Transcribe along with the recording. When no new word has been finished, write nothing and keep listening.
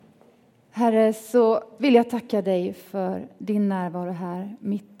Herre, så vill jag tacka dig för din närvaro här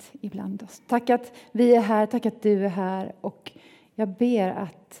mitt ibland oss. Tack att vi är här, tack att du är här, och jag ber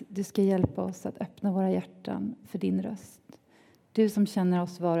att du ska hjälpa oss att öppna våra hjärtan för din röst. Du som känner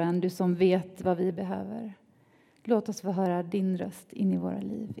oss var och en, du som vet vad vi behöver. Låt oss få höra din röst in i våra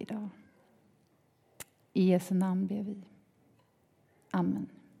liv idag. I Jesu namn ber vi. Amen.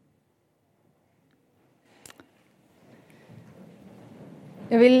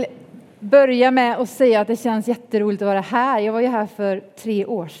 Jag vill börja med att säga att det känns jätteroligt att vara här. Jag var ju här för 3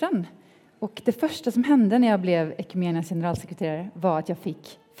 år sedan. Och det första som hände när jag blev Ekumenias generalsekreterare var att jag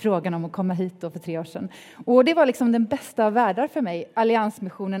fick frågan om att komma hit då för 3 år sedan. Och det var liksom den bästa av världar för mig.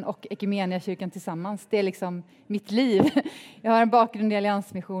 Alliansmissionen och Ekumeniakyrkan tillsammans. Det är liksom mitt liv. Jag har en bakgrund i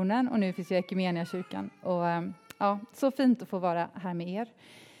Alliansmissionen och nu finns jag i Ekumeniakyrkan. Och ja, så fint att få vara här med er.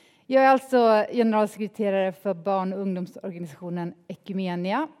 Jag är alltså generalsekreterare för barn- och ungdomsorganisationen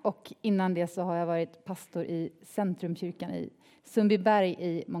Ekumenia. Och innan det så har jag varit pastor i Centrumkyrkan i Sundbyberg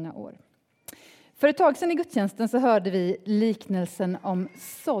i många år. För ett tag sedan i gudstjänsten så hörde vi liknelsen om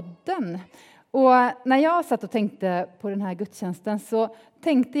sådden. Och när jag satt och tänkte på den här gudstjänsten så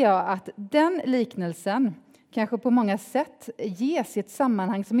tänkte jag att den liknelsen kanske på många sätt ges i ett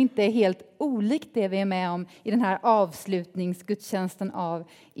sammanhang som inte är helt olikt det vi är med om i den här avslutningsgudstjänsten av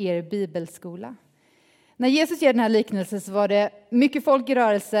er bibelskola. När Jesus ger den här liknelsen så var det mycket folk i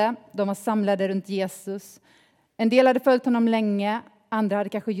rörelse. De var samlade runt Jesus. En del hade följt honom länge. Andra hade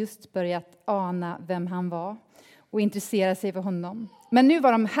kanske just börjat ana vem han var och intressera sig för honom. Men nu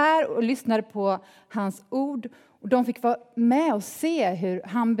var de här och lyssnade på hans ord. Och de fick vara med och se hur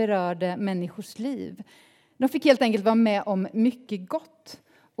han berörde människors liv. De fick helt enkelt vara med om mycket gott.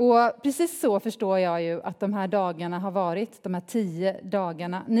 Och precis så förstår jag ju att de här dagarna har varit, de här 10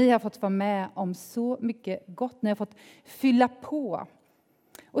 dagarna. Ni har fått vara med om så mycket gott, ni har fått fylla på.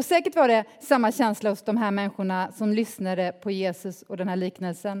 Och säkert var det samma känsla hos de här människorna som lyssnade på Jesus och den här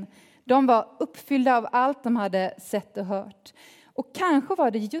liknelsen. De var uppfyllda av allt de hade sett och hört. Och kanske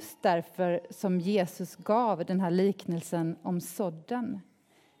var det just därför som Jesus gav den här liknelsen om sådden.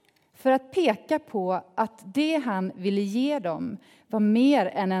 För att peka på att det han ville ge dem var mer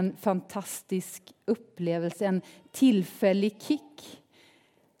än en fantastisk upplevelse, en tillfällig kick.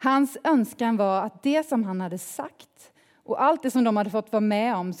 Hans önskan var att det som han hade sagt och allt det som de hade fått vara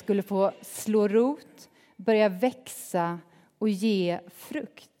med om skulle få slå rot, börja växa och ge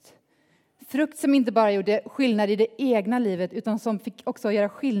frukt. Frukt som inte bara gjorde skillnad i det egna livet utan som fick också göra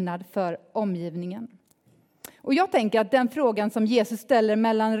skillnad för omgivningen. Och jag tänker att den frågan som Jesus ställer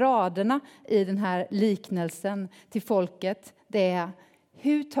mellan raderna i den här liknelsen till folket, det är: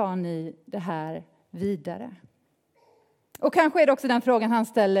 hur tar ni det här vidare? Och kanske är det också den frågan han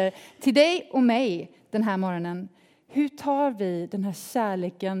ställer till dig och mig den här morgonen. Hur tar vi den här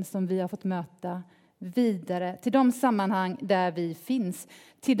kärleken som vi har fått möta vidare till de sammanhang där vi finns,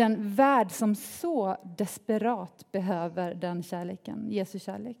 till den värld som så desperat behöver den kärleken, Jesu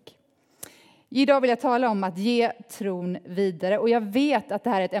kärlek? Idag vill jag tala om att ge tron vidare. Och jag vet att det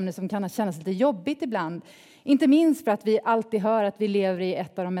här är ett ämne som kan kännas lite jobbigt ibland. Inte minst för att vi alltid hör att vi lever i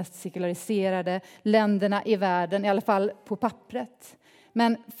ett av de mest sekulariserade länderna i världen. I alla fall på pappret.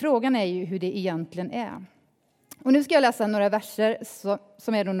 Men frågan är ju hur det egentligen är. Och nu ska jag läsa några verser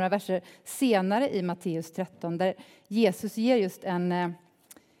som är några verser senare i Matteus 13. Där Jesus ger just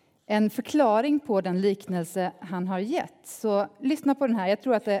en förklaring på den liknelse han har gett. Så lyssna på den här. Jag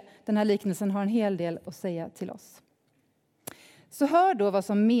tror att den här liknelsen har en hel del att säga till oss. Så hör då vad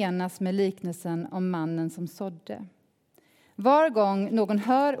som menas med liknelsen om mannen som sådde. Var gång någon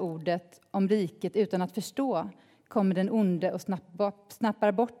hör ordet om riket utan att förstå kommer den onde och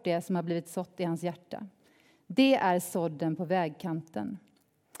snappar bort det som har blivit sått i hans hjärta. Det är sådden på vägkanten.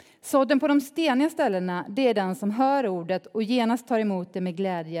 Sådden på de steniga ställena, det är den som hör ordet och genast tar emot det med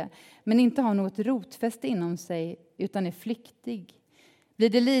glädje, men inte har något rotfäste inom sig utan är flyktig. Blir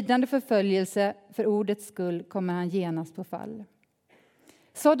det lidande förföljelse för ordets skull kommer han genast på fall.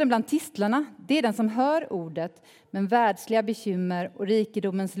 Sådden bland tistlarna, det är den som hör ordet, men världsliga bekymmer och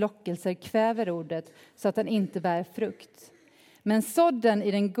rikedomens lockelser kväver ordet så att den inte bär frukt. Men sådden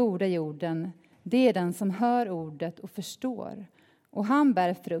i den goda jorden, det är den som hör ordet och förstår. Och han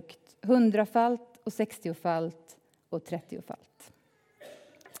bär frukt 100-falt och 60-falt och 30-falt.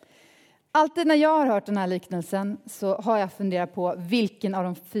 Alltid när jag har hört den här liknelsen så har jag funderat på vilken av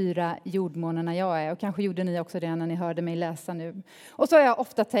de 4 jordmånerna jag är. Och kanske gjorde ni också det när ni hörde mig läsa nu. Och så har jag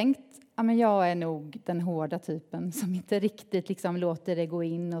ofta tänkt, ja men jag är nog den hårda typen som inte riktigt liksom låter det gå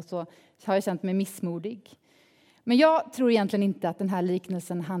in. Och så har jag känt mig missmodig. Men jag tror egentligen inte att den här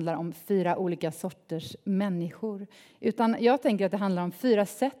liknelsen handlar om 4 olika sorters människor. Utan jag tänker att det handlar om 4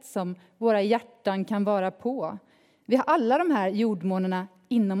 sätt som våra hjärtan kan vara på. Vi har alla de här jordmånerna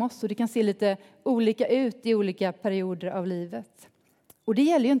inom oss och det kan se lite olika ut i olika perioder av livet. Och det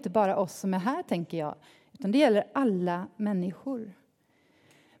gäller ju inte bara oss som är här, tänker jag, utan det gäller alla människor.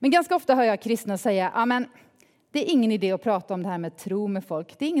 Men ganska ofta hör jag kristna säga, ja men det är ingen idé att prata om det här med tro med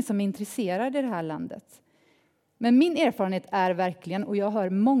folk. Det är ingen som är intresserad i det här landet. Men min erfarenhet är verkligen, och jag hör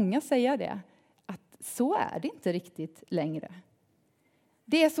många säga det, att så är det inte riktigt längre.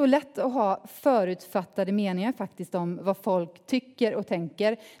 Det är så lätt att ha förutfattade meningar faktiskt om vad folk tycker och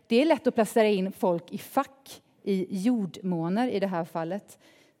tänker. Det är lätt att placera in folk i fack, i jordmåner i det här fallet.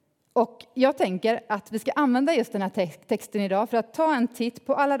 Och jag tänker att vi ska använda just den här texten idag för att ta en titt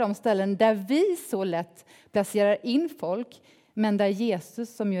på alla de ställen där vi så lätt placerar in folk, men där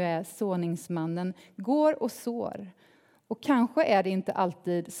Jesus, som ju är såningsmannen, går och sår. Och kanske är det inte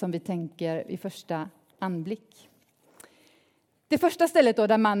alltid som vi tänker vid första anblick. Det första stället då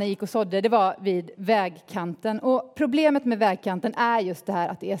där mannen gick och sådde, det var vid vägkanten. Och problemet med vägkanten är just det här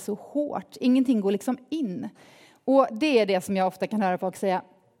att det är så hårt. Ingenting går liksom in. Och det är det som jag ofta kan höra folk säga.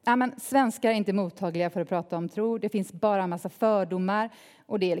 Ja, men svenskar är inte mottagliga för att prata om tro. Det finns bara en massa fördomar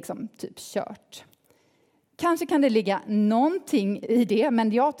och det är liksom typ kört. Kanske kan det ligga någonting i det,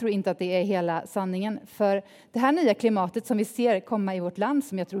 men jag tror inte att det är hela sanningen. För det här nya klimatet som vi ser komma i vårt land,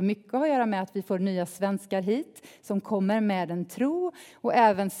 som jag tror mycket har att göra med att vi får nya svenskar hit, som kommer med en tro. Och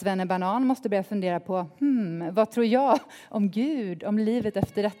även Svenne Banan måste börja fundera på, vad tror jag om Gud, om livet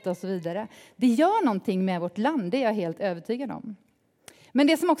efter detta och så vidare. Det gör någonting med vårt land, det är jag helt övertygad om. Men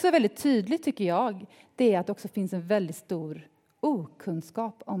det som också är väldigt tydligt tycker jag, det är att det också finns en väldigt stor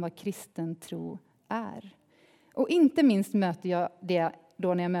okunskap om vad kristen tro är. Och inte minst möter jag det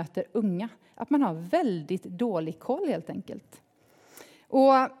då när jag möter unga. Att man har väldigt dålig koll helt enkelt.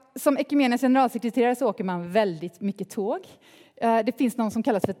 Och som Ekumenias generalsekreterare så åker man väldigt mycket tåg. Det finns någon som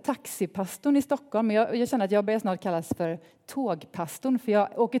kallas för taxipastorn i Stockholm. Jag känner att jag börjar snart kallas för tågpastorn. För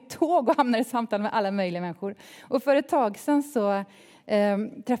jag åker tåg och hamnar i samtal med alla möjliga människor. Och för ett tag sedan så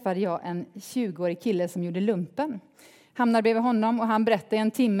träffade jag en 20-årig kille som gjorde lumpen. Hamnade bredvid honom och han berättade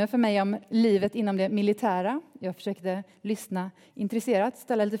en timme för mig om livet inom det militära. Jag försökte lyssna intresserat,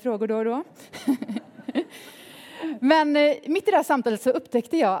 ställa lite frågor då och då. Men mitt i det här samtalet så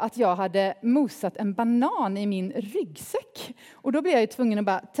upptäckte jag att jag hade mosat en banan i min ryggsäck. Och då blev jag ju tvungen att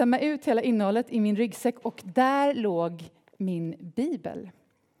bara tömma ut hela innehållet i min ryggsäck och där låg min bibel.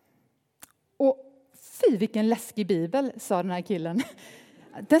 Och fy vilken läskig bibel, sa den här killen.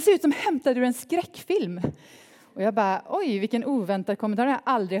 Den ser ut som hämtad ur en skräckfilm. Och jag bara, oj vilken oväntad kommentar, jag har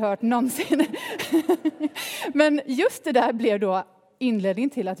aldrig hört någonsin. Men just det där blev då inledningen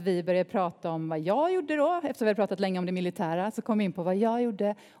till att vi började prata om vad jag gjorde då. Efter vi hade pratat länge om det militära så kom vi in på vad jag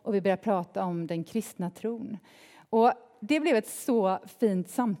gjorde och vi började prata om den kristna tron. Och det blev ett så fint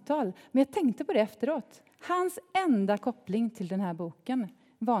samtal. Men jag tänkte på det efteråt. Hans enda koppling till den här boken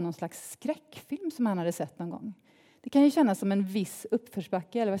var någon slags skräckfilm som han hade sett någon gång. Det kan ju kännas som en viss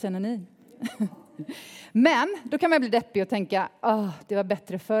uppförsbacke, eller vad känner ni? Men då kan man bli deppig och tänka, det var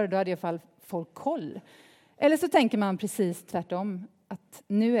bättre förr, då hade i alla fall folk koll. Eller så tänker man precis tvärtom, att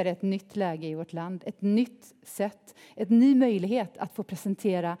nu är det ett nytt läge i vårt land, ett nytt sätt, ett ny möjlighet att få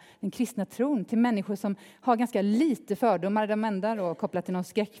presentera den kristna tron till människor som har ganska lite fördomar, de enda då kopplat till någon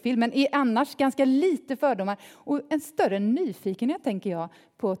skräckfilm, men är annars ganska lite fördomar och en större nyfikenhet tänker jag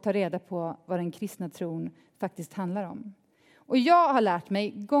på att ta reda på vad den kristna tron faktiskt handlar om. Och jag har lärt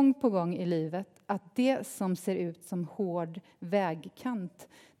mig gång på gång i livet att det som ser ut som hård vägkant,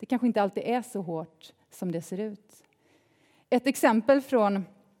 det kanske inte alltid är så hårt som det ser ut. Ett exempel från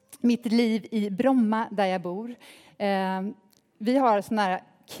mitt liv i Bromma där jag bor. Vi har såna här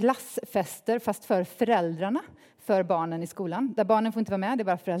klassfester fast för föräldrarna, för barnen i skolan. Där barnen får inte vara med, det är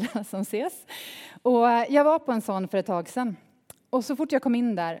bara föräldrarna som ses. Och jag var på en sån för ett tag sedan. Och så fort jag kom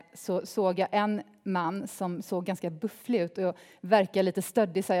in där så såg jag en man som såg ganska bufflig ut och verkade lite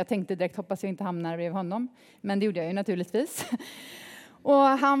stöddig. Så jag tänkte direkt, hoppas jag inte hamnar bredvid honom. Men det gjorde jag ju naturligtvis. Och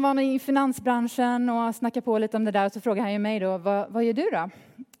han var i finansbranschen och snackade på lite om det där. Och så frågade han ju mig då, vad gör du då?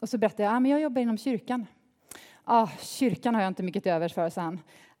 Och så berättade jag, men jag jobbar inom kyrkan. Kyrkan har jag inte mycket över för, sa han.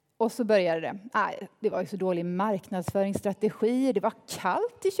 Och så började det. Det var ju så dålig marknadsföringsstrategi. Det var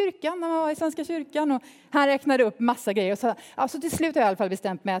kallt i kyrkan när man var i Svenska kyrkan. Och han räknade upp massa grejer. Och så till slut har jag i alla fall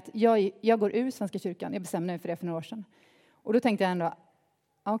bestämt mig att jag går ur Svenska kyrkan. Jag bestämde mig för det för några år sedan. Och då tänkte jag ändå,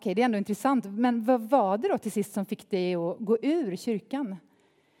 okej, det är ändå intressant. Men vad var det då till sist som fick dig att gå ur kyrkan?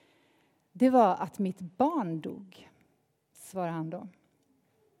 Det var att mitt barn dog, svarade han då.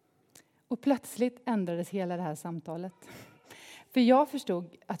 Och plötsligt ändrades hela det här samtalet. För jag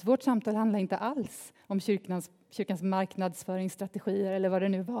förstod att vårt samtal handlar inte alls om kyrkans marknadsföringsstrategier eller vad det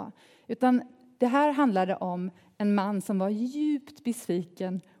nu var. Utan det här handlade om en man som var djupt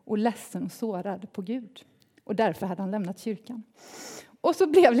besviken och ledsen och sårad på Gud. Och därför hade han lämnat kyrkan. Och så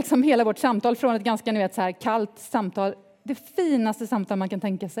blev liksom hela vårt samtal från ett ganska så här kallt samtal, det finaste samtal man kan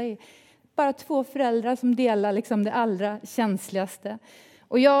tänka sig. Bara 2 föräldrar som delar liksom det allra känsligaste.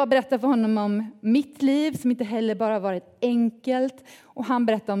 Och jag berättade för honom om mitt liv som inte heller bara varit enkelt. Och han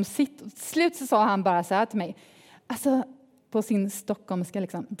berättade om sitt. Och till slut så sa han bara så här till mig. Alltså på sin stockholmska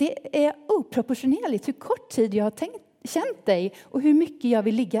liksom. Det är oproportionerligt hur kort tid jag har känt dig. Och hur mycket jag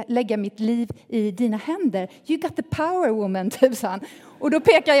vill lägga mitt liv i dina händer. You got the power woman, typ sa han. Och då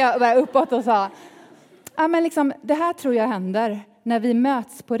pekade jag bara uppåt och sa. Ja men liksom det här tror jag händer när vi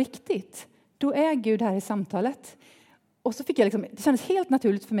möts på riktigt. Då är Gud här i samtalet. Och så fick jag liksom, det kändes helt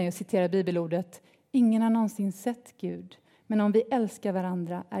naturligt för mig att citera bibelordet. Ingen har någonsin sett Gud. Men om vi älskar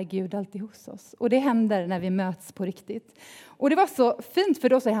varandra är Gud alltid hos oss. Och det händer när vi möts på riktigt. Och det var så fint för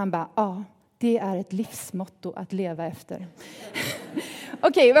då säger han bara, ja det är ett livsmotto att leva efter.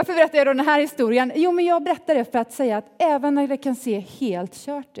 Okej, varför berättar jag då den här historien? Jo men jag berättar det för att säga att även när det kan se helt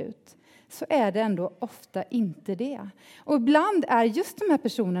kört ut. Så är det ändå ofta inte det. Och ibland är just de här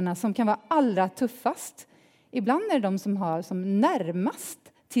personerna som kan vara allra tuffast. Ibland är det de som har som närmast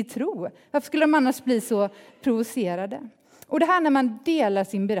till tro. Varför skulle de annars bli så provocerade? Och det här när man delar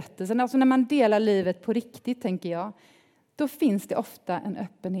sin berättelse, alltså när man delar livet på riktigt tänker jag. Då finns det ofta en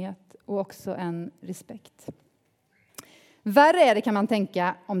öppenhet och också en respekt. Värre är det kan man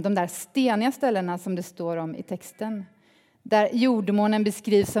tänka om de där steniga ställena som det står om i texten. Där jordmånen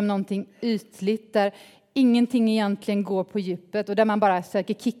beskrivs som någonting ytligt, där ingenting egentligen går på djupet och där man bara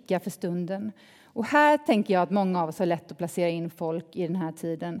söker kicka för stunden. Och här tänker jag att många av oss har lätt att placera in folk i den här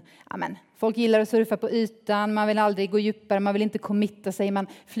tiden. Amen. Folk gillar att surfa på ytan, man vill aldrig gå djupare, man vill inte committa sig, man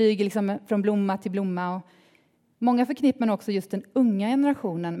flyger liksom från blomma till blomma. Och många förknippar också just den unga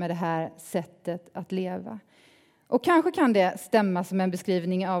generationen med det här sättet att leva. Och kanske kan det stämma som en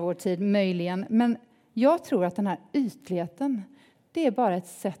beskrivning av vår tid, möjligen, men jag tror att den här ytligheten, det är bara ett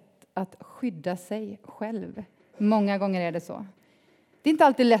sätt att skydda sig själv. Många gånger är det så. Det är inte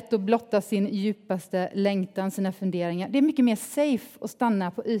alltid lätt att blotta sin djupaste längtan, sina funderingar. Det är mycket mer safe att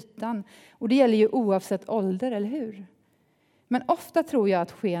stanna på ytan. Och det gäller ju oavsett ålder, eller hur? Men ofta tror jag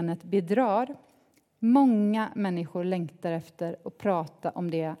att skenet bedrar. Många människor längtar efter att prata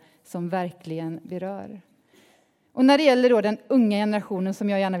om det som verkligen berör. Och när det gäller då den unga generationen som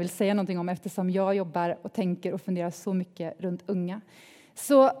jag gärna vill säga någonting om eftersom jag jobbar och tänker och funderar så mycket runt unga.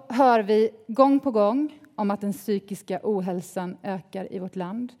 Så hör vi gång på gång om att den psykiska ohälsan ökar i vårt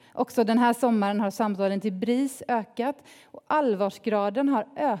land. Också den här sommaren har samtalen till BRIS ökat och allvarsgraden har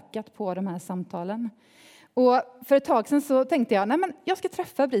ökat på de här samtalen. Och för ett tag sedan så tänkte jag, jag ska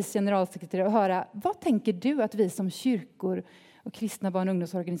träffa BRIS generalsekreterare och höra vad tänker du att vi som kyrkor och kristna barn- och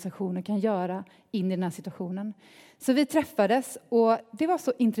ungdomsorganisationer kan göra in i den här situationen. Så vi träffades och det var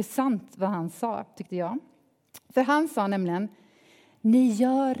så intressant vad han sa tyckte jag. För han sa nämligen, ni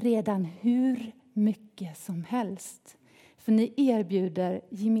gör redan hur mycket som helst. För ni erbjuder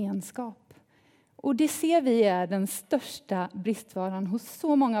gemenskap. Och det ser vi är den största bristvaran hos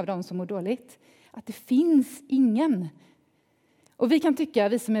så många av dem som mår dåligt. Att det finns ingen. Och vi kan tycka,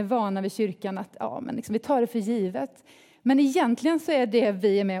 vi som är vana vid kyrkan, att vi tar det för givet. Men egentligen så är det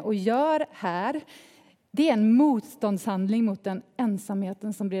vi är med och gör här, det är en motståndshandling mot den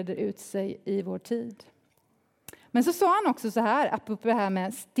ensamheten som breder ut sig i vår tid. Men så sa han också så här, apropå det här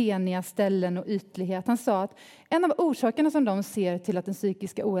med steniga ställen och ytlighet. Han sa att en av orsakerna som de ser till att den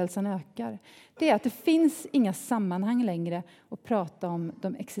psykiska ohälsan ökar, det är att det finns inga sammanhang längre att prata om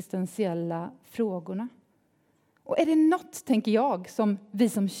de existentiella frågorna. Och är det något, tänker jag, som vi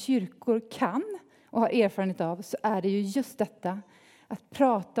som kyrkor kan och har erfarenhet av, så är det ju just detta. Att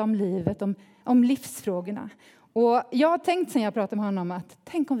prata om livet, om livsfrågorna. Och jag har tänkt sen jag pratade med honom att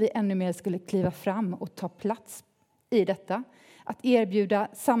tänk om vi ännu mer skulle kliva fram och ta plats i detta. Att erbjuda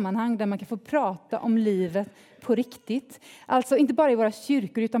sammanhang där man kan få prata om livet på riktigt. Alltså inte bara i våra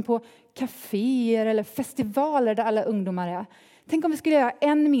kyrkor utan på kaféer eller festivaler där alla ungdomar är. Tänk om vi skulle göra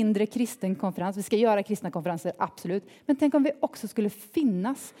en mindre kristen konferens. Vi ska göra kristna konferenser, absolut. Men tänk om vi också skulle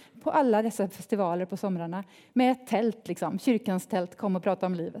finnas på alla dessa festivaler på somrarna. Med ett tält, kyrkans tält, kom och prata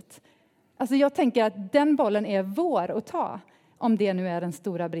om livet. Alltså jag tänker att den bollen är vår att ta. Om det nu är den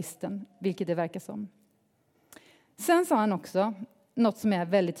stora bristen, vilket det verkar som. Sen sa han också, något som är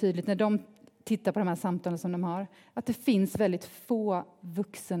väldigt tydligt när de tittar på de här samtalen som de har. Att det finns väldigt få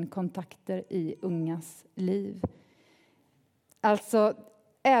vuxenkontakter i ungas liv. Alltså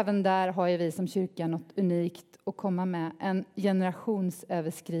även där har ju vi som kyrka något unikt att komma med. En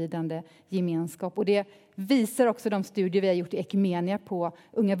generationsöverskridande gemenskap. Och det visar också de studier vi har gjort i Ekumenia på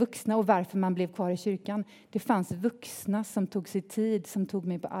unga vuxna och varför man blev kvar i kyrkan. Det fanns vuxna som tog sig tid, som tog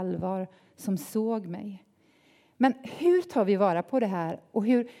mig på allvar, som såg mig. Men hur tar vi vara på det här och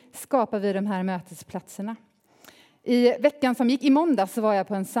hur skapar vi de här mötesplatserna? I veckan som gick, i måndag, så var jag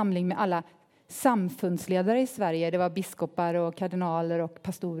på en samling med alla samfundsledare i Sverige. Det var biskopar och kardinaler och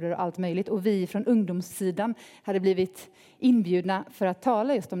pastorer och allt möjligt. Och vi från ungdomssidan hade blivit inbjudna för att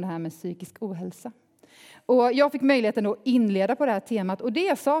tala just om det här med psykisk ohälsa. Och jag fick möjligheten att inleda på det här temat. Och det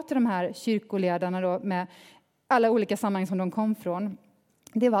jag sa till de här kyrkoledarna då, med alla olika sammanhang som de kom från,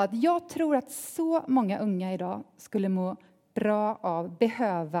 det var att jag tror att så många unga idag skulle må bra av,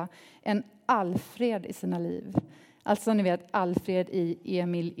 behöva en Alfred i sina liv. Alltså ni vet Alfred i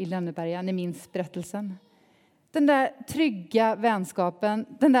Emil i Lönneberga, ni minns berättelsen. Den där trygga vänskapen,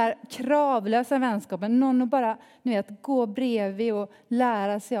 den där kravlösa vänskapen. Någon att bara gå bredvid och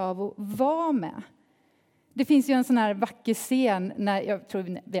lära sig av och vara med. Det finns ju en sån här vacker scen, när, jag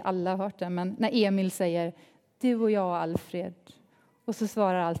tror vi alla har hört den, men när Emil säger du och jag Alfred. Och så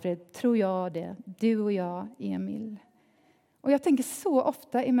svarar Alfred, tror jag det, du och jag Emil. Och jag tänker så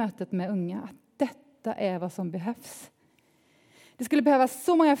ofta i mötet med unga att detta är vad som behövs. Det skulle behövas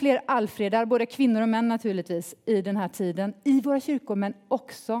så många fler Alfredar, både kvinnor och män naturligtvis, i den här tiden. I våra kyrkor, men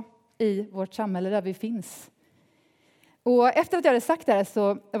också i vårt samhälle där vi finns. Och efter att jag hade sagt det här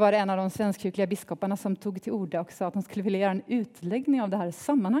så var det en av de svenskkyrkliga biskoparna som tog till orda och sa att de skulle vilja göra en utläggning av det här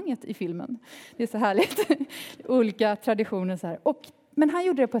sammanhanget i filmen. Det är så härligt. Olika traditioner så här. Men han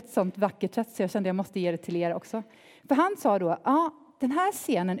gjorde det på ett sånt vackert sätt så jag kände att jag måste ge det till er också. För han sa då, den här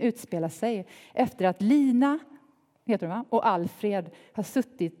scenen utspelar sig efter att Lina, heter det va? Och Alfred har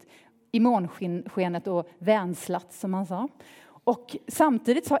suttit i månskenet och vänslat som han sa. Och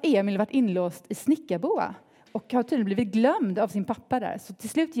samtidigt har Emil varit inlåst i Snickarboa. Och har tydligen blivit glömd av sin pappa där. Så till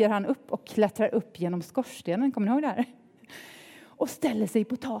slut ger han upp och klättrar upp genom skorstenen. Kommer ni ihåg det här? Och ställer sig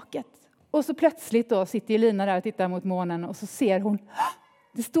på taket. Och så plötsligt då sitter Lina där och tittar mot månen. Och så ser hon,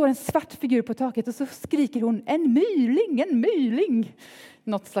 det står en svart figur på taket. Och så skriker hon, en myling.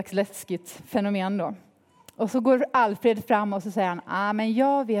 Något slags läskigt fenomen då. Och så går Alfred fram och så säger han, men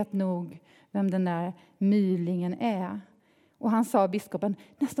jag vet nog vem den där mylingen är. Och han sa biskopen,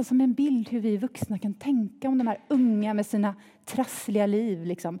 nästan som en bild hur vi vuxna kan tänka om de här unga med sina trassliga liv.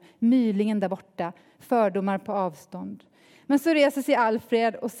 Liksom. Mylingen där borta, fördomar på avstånd. Men så reser sig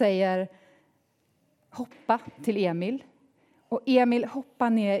Alfred och säger, hoppa till Emil. Och Emil hoppar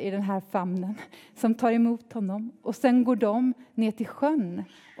ner i den här famnen som tar emot honom. Och sen går de ner till sjön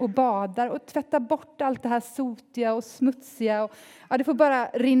och badar och tvättar bort allt det här sotiga och smutsiga. Och, det får bara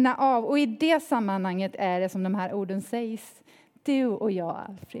rinna av. Och i det sammanhanget är det som de här orden sägs. Du och jag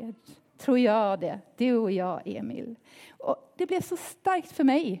Alfred, tror jag det. Du och jag Emil. Och det blev så starkt för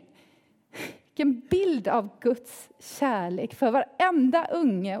mig. Vilken bild av Guds kärlek för varenda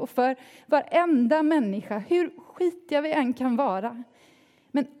unge och för varenda människa. Hur skitiga vi än kan vara.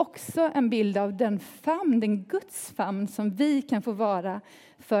 Men också en bild av den famn, den Guds famn som vi kan få vara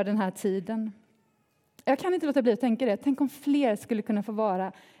för den här tiden. Jag kan inte låta bli att tänka det. Tänk om fler skulle kunna få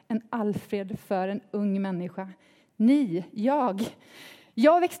vara en Alfred för en ung människa.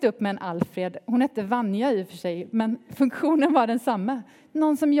 Jag växte upp med en Alfred. Hon hette Vanja i och för sig, men funktionen var densamma.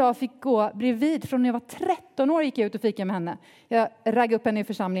 Någon som jag fick gå bredvid från när jag var 13 år gick jag ut och fikade med henne. Jag raggade upp henne i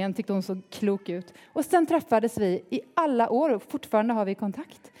församlingen, tyckte hon såg klok ut. Och sen träffades vi i alla år och fortfarande har vi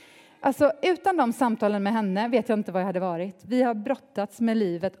kontakt. Alltså utan de samtalen med henne vet jag inte vad jag hade varit. Vi har brottats med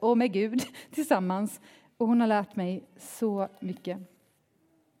livet och med Gud tillsammans. Och hon har lärt mig så mycket.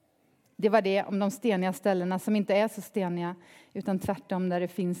 Det var det om de steniga ställena som inte är så steniga utan tvärtom där det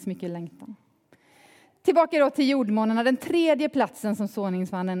finns mycket längtan. Tillbaka då till jordmånerna. Den tredje platsen som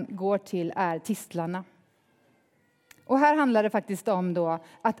såningsmannen går till är tistlarna. Och här handlar det faktiskt om då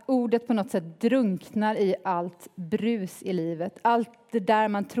att ordet på något sätt drunknar i allt brus i livet. Allt det där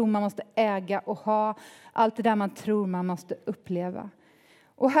man tror man måste äga och ha. Allt det där man tror man måste uppleva.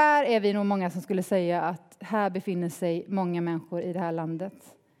 Och här är vi nog många som skulle säga att här befinner sig många människor i det här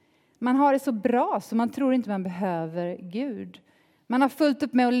landet. Man har det så bra så man tror inte man behöver Gud. Man har fullt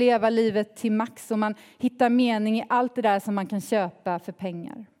upp med att leva livet till max och man hittar mening i allt det där som man kan köpa för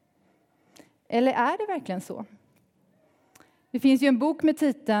pengar. Eller är det verkligen så? Det finns ju en bok med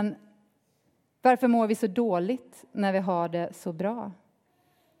titeln Varför mår vi så dåligt när vi har det så bra?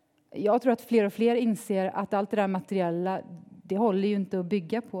 Jag tror att fler och fler inser att allt det där materiella, det håller ju inte att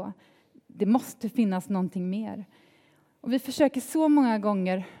bygga på. Det måste finnas någonting mer. Och vi försöker så många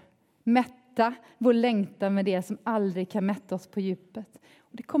gånger mätta vår längtan med det som aldrig kan mätta oss på djupet.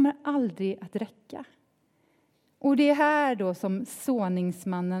 Och det kommer aldrig att räcka. Och det är här då som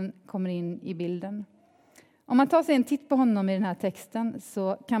såningsmannen kommer in i bilden. Om man tar sig en titt på honom i den här texten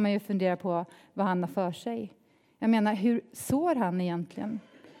så kan man ju fundera på vad han har för sig. Jag menar, hur sår han egentligen?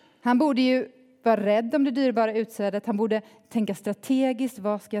 Han borde ju vara rädd om det dyrbara utsädet. Han borde tänka strategiskt,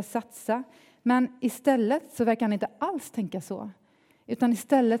 vad ska jag satsa? Men istället så verkar han inte alls tänka så. Utan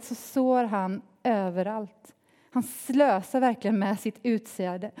istället så sår han överallt. Han slösar verkligen med sitt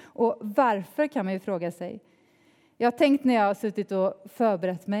utsäde. Och varför kan man ju fråga sig. Jag har tänkt när jag har suttit och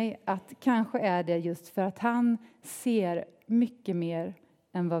förberett mig att kanske är det just för att han ser mycket mer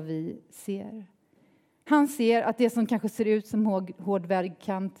än vad vi ser. Han ser att det som kanske ser ut som hård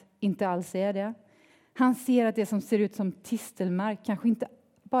vägkant inte alls är det. Han ser att det som ser ut som tistelmark kanske inte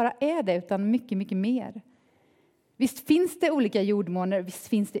bara är det utan mycket, mycket mer. Visst finns det olika jordmåner, visst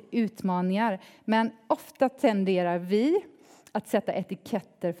finns det utmaningar. Men ofta tenderar vi att sätta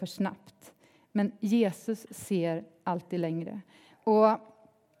etiketter för snabbt. Men Jesus ser alltid längre. Och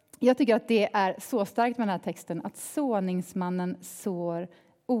jag tycker att det är så starkt med den här texten. Att såningsmannen sår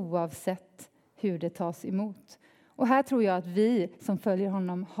oavsett hur det tas emot. Och här tror jag att vi som följer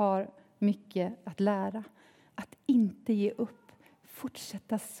honom har mycket att lära. Att inte ge upp.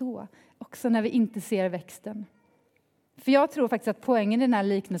 Fortsätta så. Också när vi inte ser växten. För jag tror faktiskt att poängen i den här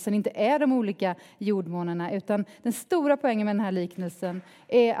liknelsen inte är de olika jordmånerna. Utan den stora poängen med den här liknelsen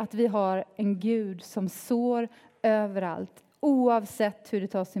är att vi har en Gud som sår överallt. Oavsett hur det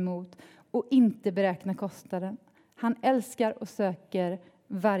tas emot. Och inte beräknar kostnaden. Han älskar och söker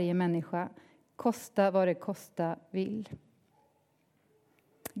varje människa. Kosta vad det kosta vill.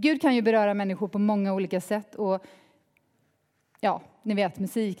 Gud kan ju beröra människor på många olika sätt. Och ja, ni vet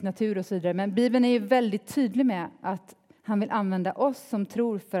musik, natur och så vidare. Men Bibeln är ju väldigt tydlig med att han vill använda oss som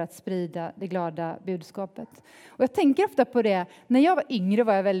tror för att sprida det glada budskapet. Och jag tänker ofta på det. När jag var yngre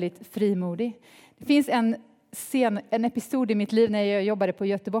var jag väldigt frimodig. Det finns en episod i mitt liv när jag jobbade på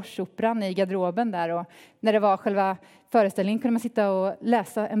Göteborgsoperan i garderoben där. Och när det var själva föreställningen kunde man sitta och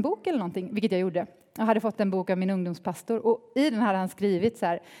läsa en bok eller någonting, vilket jag gjorde. Jag hade fått en bok av min ungdomspastor och i den hade han skrivit så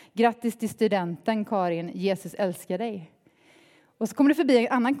här: grattis till studenten Karin, Jesus älskar dig. Och så kom det förbi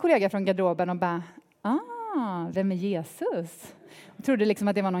en annan kollega från garderoben och bara, vem är Jesus? Jag trodde liksom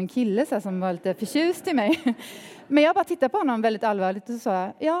att det var någon kille så här, som var lite förtjust i mig. Men jag bara tittade på honom väldigt allvarligt och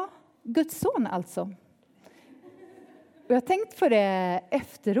sa, ja, Guds son alltså. Och jag tänkte på det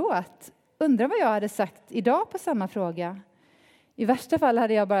efteråt. Undrar vad jag hade sagt idag på samma fråga. I värsta fall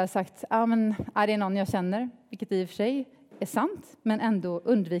hade jag bara sagt, men det är någon jag känner. Vilket i och för sig är sant, men ändå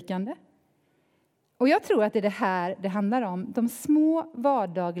undvikande. Och jag tror att det är det här det handlar om. De små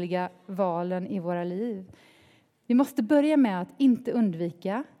vardagliga valen i våra liv. Vi måste börja med att inte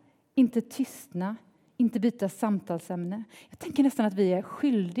undvika, inte tystna, inte byta samtalsämne. Jag tänker nästan att vi är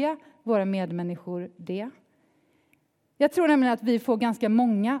skyldiga våra medmänniskor det. Jag tror nämligen att vi får ganska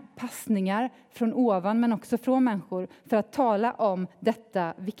många passningar från ovan men också från människor för att tala om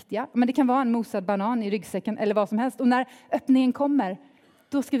detta viktiga. Men det kan vara en mosad banan i ryggsäcken eller vad som helst. Och när öppningen kommer,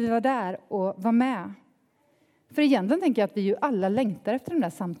 då ska vi vara där och vara med. För egentligen tänker jag att vi ju alla längtar efter de där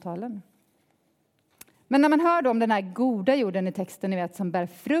samtalen. Men när man hör om den här goda jorden i texten, ni vet, som bär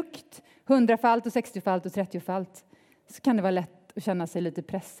frukt, 100-falt och 60-falt och 30-falt, så kan det vara lätt att känna sig lite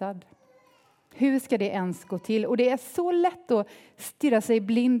pressad. Hur ska det ens gå till? Och det är så lätt att stirra sig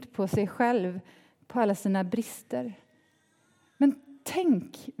blind på sig själv, på alla sina brister. Men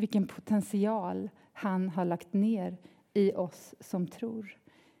tänk vilken potential han har lagt ner i oss som tror.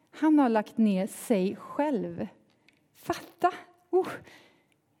 Han har lagt ner sig själv. Fatta!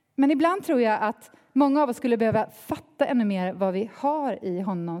 Men ibland tror jag att många av oss skulle behöva fatta ännu mer vad vi har i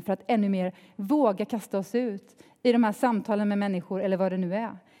honom för att ännu mer våga kasta oss ut i de här samtalen med människor eller vad det nu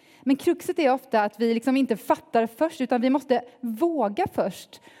är. Men kruxet är ofta att vi liksom inte fattar först utan vi måste våga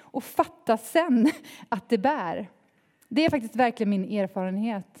först och fatta sen att det bär. Det är faktiskt verkligen min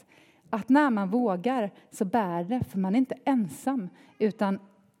erfarenhet att när man vågar så bär det, för man är inte ensam utan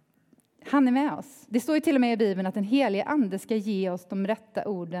han är med oss. Det står ju till och med i Bibeln att den helige ande ska ge oss de rätta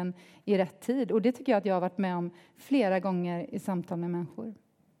orden i rätt tid. Och det tycker jag att jag har varit med om flera gånger i samtal med människor.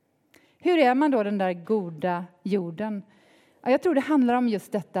 Hur är man då den där goda jorden? Ja, jag tror det handlar om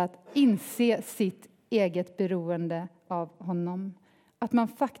just detta att inse sitt eget beroende av honom. Att man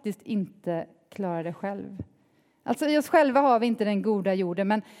faktiskt inte klarar det själv. Alltså i oss själva har vi inte den goda jorden,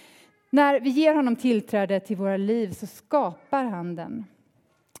 men när vi ger honom tillträde till våra liv så skapar han den.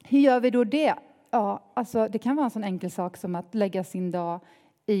 Hur gör vi då det? Ja, alltså det kan vara en sån enkel sak som att lägga sin dag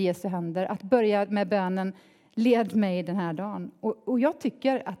i Jesu händer. Att börja med bönen, led mig den här dagen. Och jag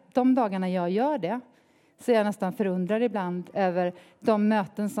tycker att de dagarna jag gör det, så är jag nästan förundrad ibland över de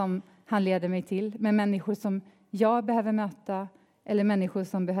möten som han leder mig till. Med människor som jag behöver möta, eller människor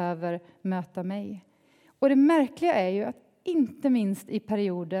som behöver möta mig. Och det märkliga är ju att inte minst i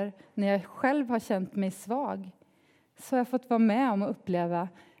perioder när jag själv har känt mig svag, så har jag fått vara med om att uppleva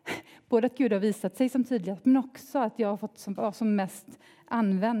både att Gud har visat sig som tydligast, men också att jag har fått vara som mest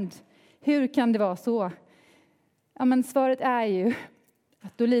använd. Hur kan det vara så? Ja, men svaret är ju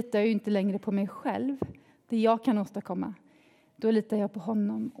att då litar jag ju inte längre på mig själv. Det jag kan åstadkomma. Då litar jag på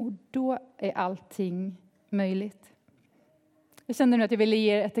honom, och då är allting möjligt. Jag kände nu att jag ville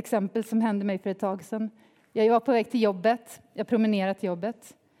ge ett exempel som hände mig för ett tag sedan. Jag var på väg till jobbet. Jag promenerade till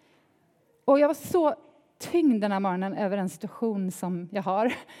jobbet. Och jag var så tyngd den här morgonen över en situation som jag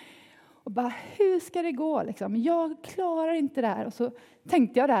har. Och bara, hur ska det gå? Liksom? Jag klarar inte det här. Och så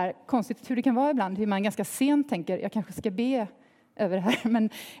tänkte jag det här, konstigt hur det kan vara ibland. Hur man ganska sent tänker, jag kanske ska be över det här. Men i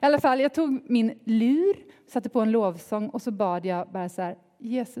alla fall, jag tog min lur, satte på en lovsång. Och så bad jag bara så här,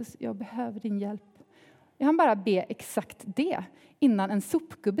 Jesus, jag behöver din hjälp. Jag hann bara be exakt det innan en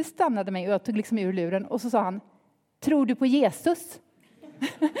sopgubbe stannade mig. Och jag tog liksom ur luren. Och så sa han, tror du på Jesus?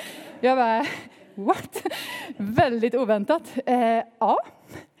 Jag bara, what? Väldigt oväntat. Ja.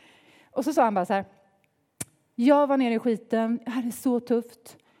 Och så sa han bara så här, jag var nere i skiten, jag hade så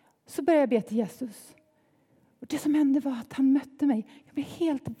tufft. Så började jag be till Jesus. Och det som hände var att han mötte mig. Jag blev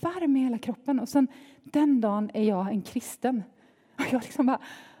helt varm i hela kroppen. Och sen den dagen är jag en kristen. Och jag liksom bara,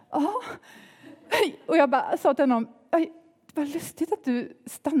 ja. Och jag bara sa till honom, det var lustigt att du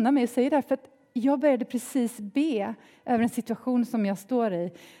stannar mig och säger det här. För att jag började precis be över en situation som jag står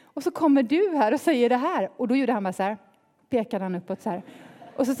i. Och så kommer du här och säger det här. Och då gjorde han bara så här, pekade han uppåt så här.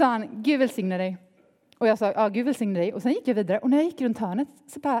 Och så sa han, Gud välsigne dig. Och jag sa, ja Gud välsigne dig. Och sen gick jag vidare. Och när jag gick runt hörnet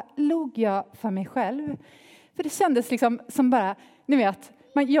så bara log jag för mig själv. För det kändes liksom som bara, ni vet,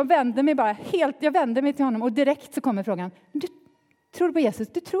 jag vände mig till honom. Och direkt så kommer frågan, du tror på Jesus,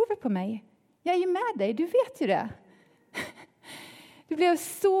 du tror väl på mig? Jag är ju med dig, du vet ju det. Det blev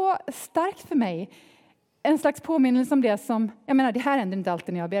så starkt för mig. En slags påminnelse om det som, jag menar det här händer inte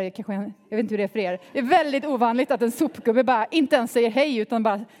alltid när jag ber. Jag vet inte hur det är för er. Det är väldigt ovanligt att en sopgubbe bara inte ens säger hej utan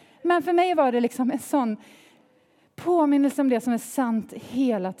bara. Men för mig var det liksom en sån påminnelse om det som är sant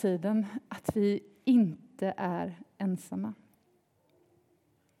hela tiden. Att vi inte är ensamma.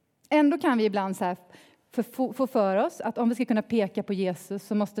 Ändå kan vi ibland så här få för oss att om vi ska kunna peka på Jesus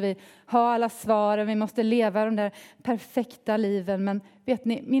så måste vi ha alla svaren. Vi måste leva de där perfekta liven. Men vet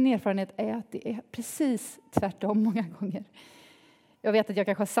ni, min erfarenhet är att det är precis tvärtom många gånger. Jag vet att jag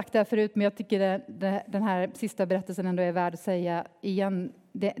kanske har sagt det här förut, men jag tycker den här sista berättelsen ändå är värd att säga igen.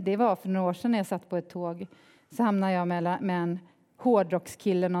 Det var för några år sedan när jag satt på ett tåg. Så hamnade jag med en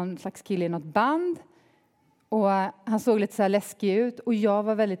hårdrockskille, någon slags kille i något band. Och han såg lite så här läskig ut. Och jag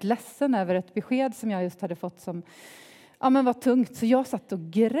var väldigt ledsen över ett besked som jag just hade fått som var tungt. Så jag satt och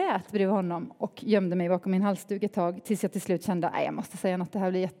grät bredvid honom och gömde mig bakom min halsduk ett tag. Tills jag till slut kände att jag måste säga något. Det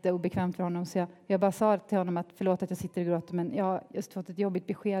här blir jätteobekvämt för honom. Så jag bara sa till honom att förlåt att jag sitter och gråter. Men jag har just fått ett jobbigt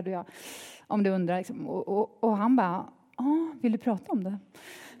besked. Och om du undrar. Liksom, och han bara, vill du prata om det?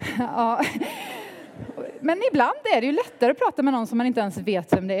 Ja. Men ibland är det ju lättare att prata med någon som man inte ens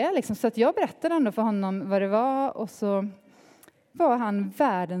vet vem det är. Liksom. Så att jag berättade ändå för honom vad det var. Och så var han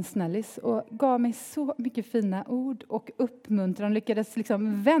världens snällis. Och gav mig så mycket fina ord och uppmuntran. Lyckades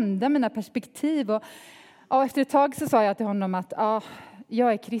liksom vända mina perspektiv. Och efter ett tag så sa jag till honom att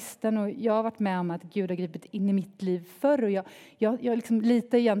jag är kristen. Och jag har varit med om att Gud har gripit in i mitt liv förr. Och jag liksom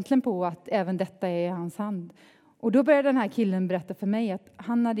litar egentligen på att även detta är i hans hand. Och då började den här killen berätta för mig att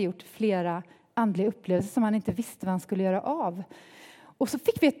han hade gjort flera andliga upplevelser som han inte visste vad han skulle göra av. Och så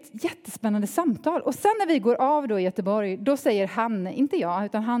fick vi ett jättespännande samtal. Och sen när vi går av då i Göteborg, då säger han, inte jag,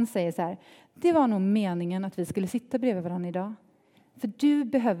 utan han säger så här, det var nog meningen att vi skulle sitta bredvid varandra idag. För du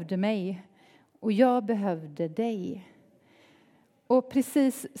behövde mig och jag behövde dig. Och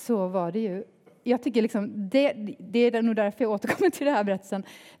precis så var det ju. Jag tycker liksom, det är nog därför jag återkommer till det här berättelsen.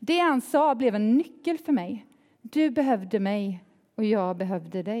 Det han sa blev en nyckel för mig. Du behövde mig och jag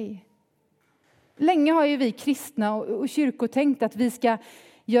behövde dig. Länge har ju vi kristna och kyrkor tänkt att vi ska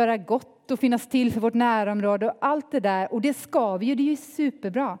göra gott och finnas till för vårt närområde och allt det där. Och det ska vi ju, det är ju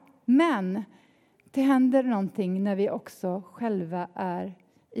superbra. Men det händer någonting när vi också själva är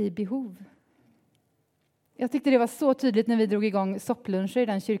i behov. Jag tyckte det var så tydligt när vi drog igång soppluncher i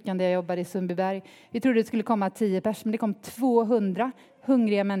den kyrkan där jag jobbade i Sundbyberg. Vi trodde det skulle komma 10 personer, men det kom 200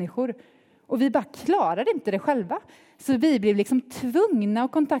 hungriga människor. Och vi bara klarade inte det själva. Så vi blev liksom tvungna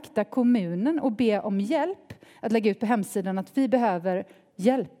att kontakta kommunen och be om hjälp. Att lägga ut på hemsidan att vi behöver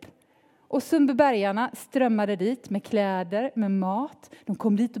hjälp. Och Sundbybergarna strömmade dit med kläder, med mat. De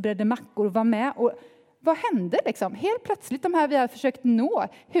kom dit och bredde mackor och var med. Och vad hände liksom? Helt plötsligt, de här vi har försökt nå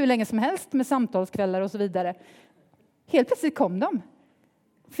hur länge som helst med samtalskvällar och så vidare. Helt plötsligt kom de.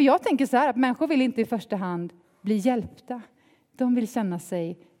 För jag tänker så här att människor vill inte i första hand bli hjälpta. De vill känna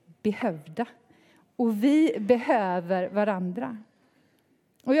sig behövda. Och vi behöver varandra.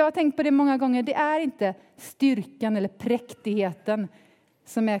 Och jag har tänkt på det många gånger. Det är inte styrkan eller präktigheten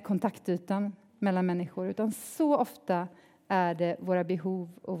som är kontaktytan mellan människor. Utan så ofta är det våra behov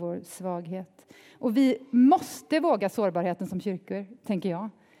och vår svaghet. Och vi måste våga sårbarheten som kyrkor, tänker jag.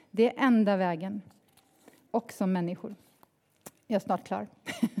 Det är enda vägen. Och som människor. Jag är snart klar.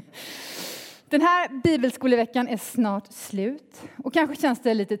 Den här bibelskoleveckan är snart slut. Och kanske känns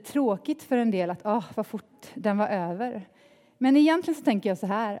det lite tråkigt för en del att vad fort den var över. Men egentligen så tänker jag så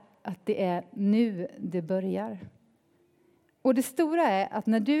här att det är nu det börjar. Och det stora är att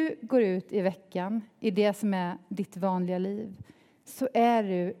när du går ut i veckan i det som är ditt vanliga liv så är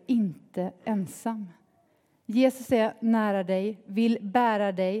du inte ensam. Jesus är nära dig, vill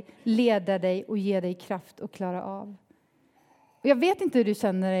bära dig, leda dig och ge dig kraft att klara av. Och jag vet inte hur du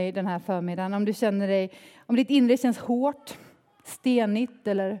känner dig den här förmiddagen. Om ditt inre känns hårt, stenigt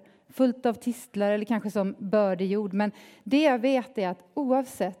eller fullt av tistlar eller kanske som bördig jord. Men det jag vet är att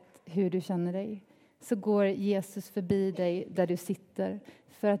oavsett hur du känner dig så går Jesus förbi dig där du sitter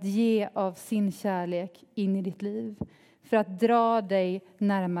för att ge av sin kärlek in i ditt liv. För att dra dig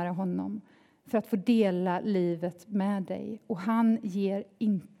närmare honom. För att få dela livet med dig. Och han ger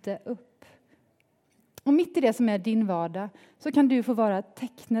inte upp. Och mitt i det som är din vardag så kan du få vara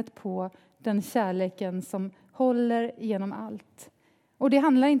tecknet på den kärleken som håller genom allt. Och det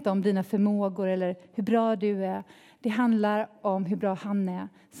handlar inte om dina förmågor eller hur bra du är. Det handlar om hur bra han är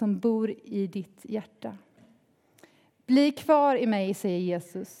som bor i ditt hjärta. Bli kvar i mig, säger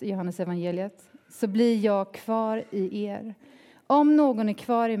Jesus i Johannes evangeliet, så blir jag kvar i er. Om någon är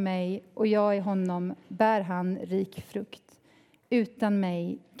kvar i mig och jag i honom bär han rik frukt. Utan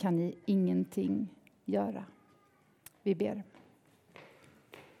mig kan ni ingenting göra. Vi ber.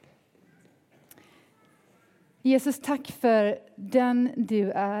 Jesus, tack för den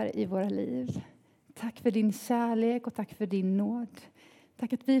du är i våra liv. Tack för din kärlek och tack för din nåd.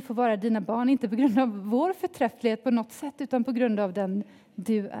 Tack att vi får vara dina barn, inte på grund av vår förträfflighet på något sätt, utan på grund av den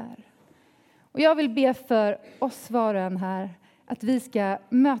du är. Och jag vill be för oss var och en här, att vi ska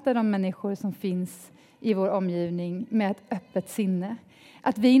möta de människor som finns i vår omgivning med ett öppet sinne.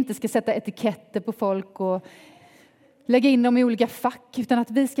 Att vi inte ska sätta etiketter på folk och lägga in dem i olika fack, utan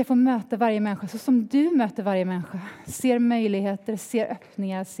att vi ska få möta varje människa så som du möter varje människa. Ser möjligheter, ser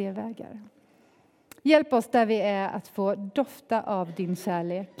öppningar, ser vägar. Hjälp oss där vi är att få dofta av din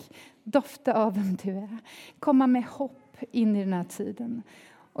kärlek. Dofta av vem du är. Komma med hopp in i den här tiden.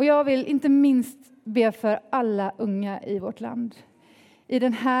 Och jag vill inte minst be för alla unga i vårt land. I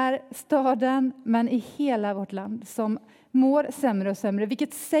den här staden, men i hela vårt land som mår sämre och sämre.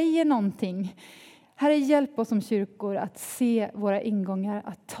 Vilket säger någonting. Herre, hjälp oss som kyrkor att se våra ingångar.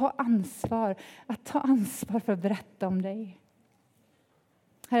 Att ta ansvar. Att ta ansvar för att berätta om dig.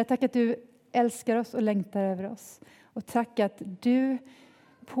 Herre, tack att du älskar oss och längtar över oss. Och tack att du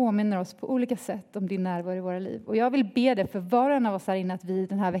påminner oss på olika sätt om din närvaro i våra liv. Och jag vill be det för var och en av oss här inne att vi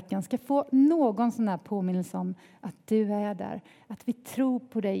den här veckan ska få någon sån här påminnelse om att du är där. Att vi tror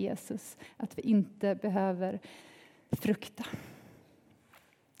på dig, Jesus. Att vi inte behöver frukta.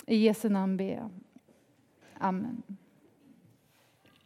 I Jesu namn ber jag. Amen.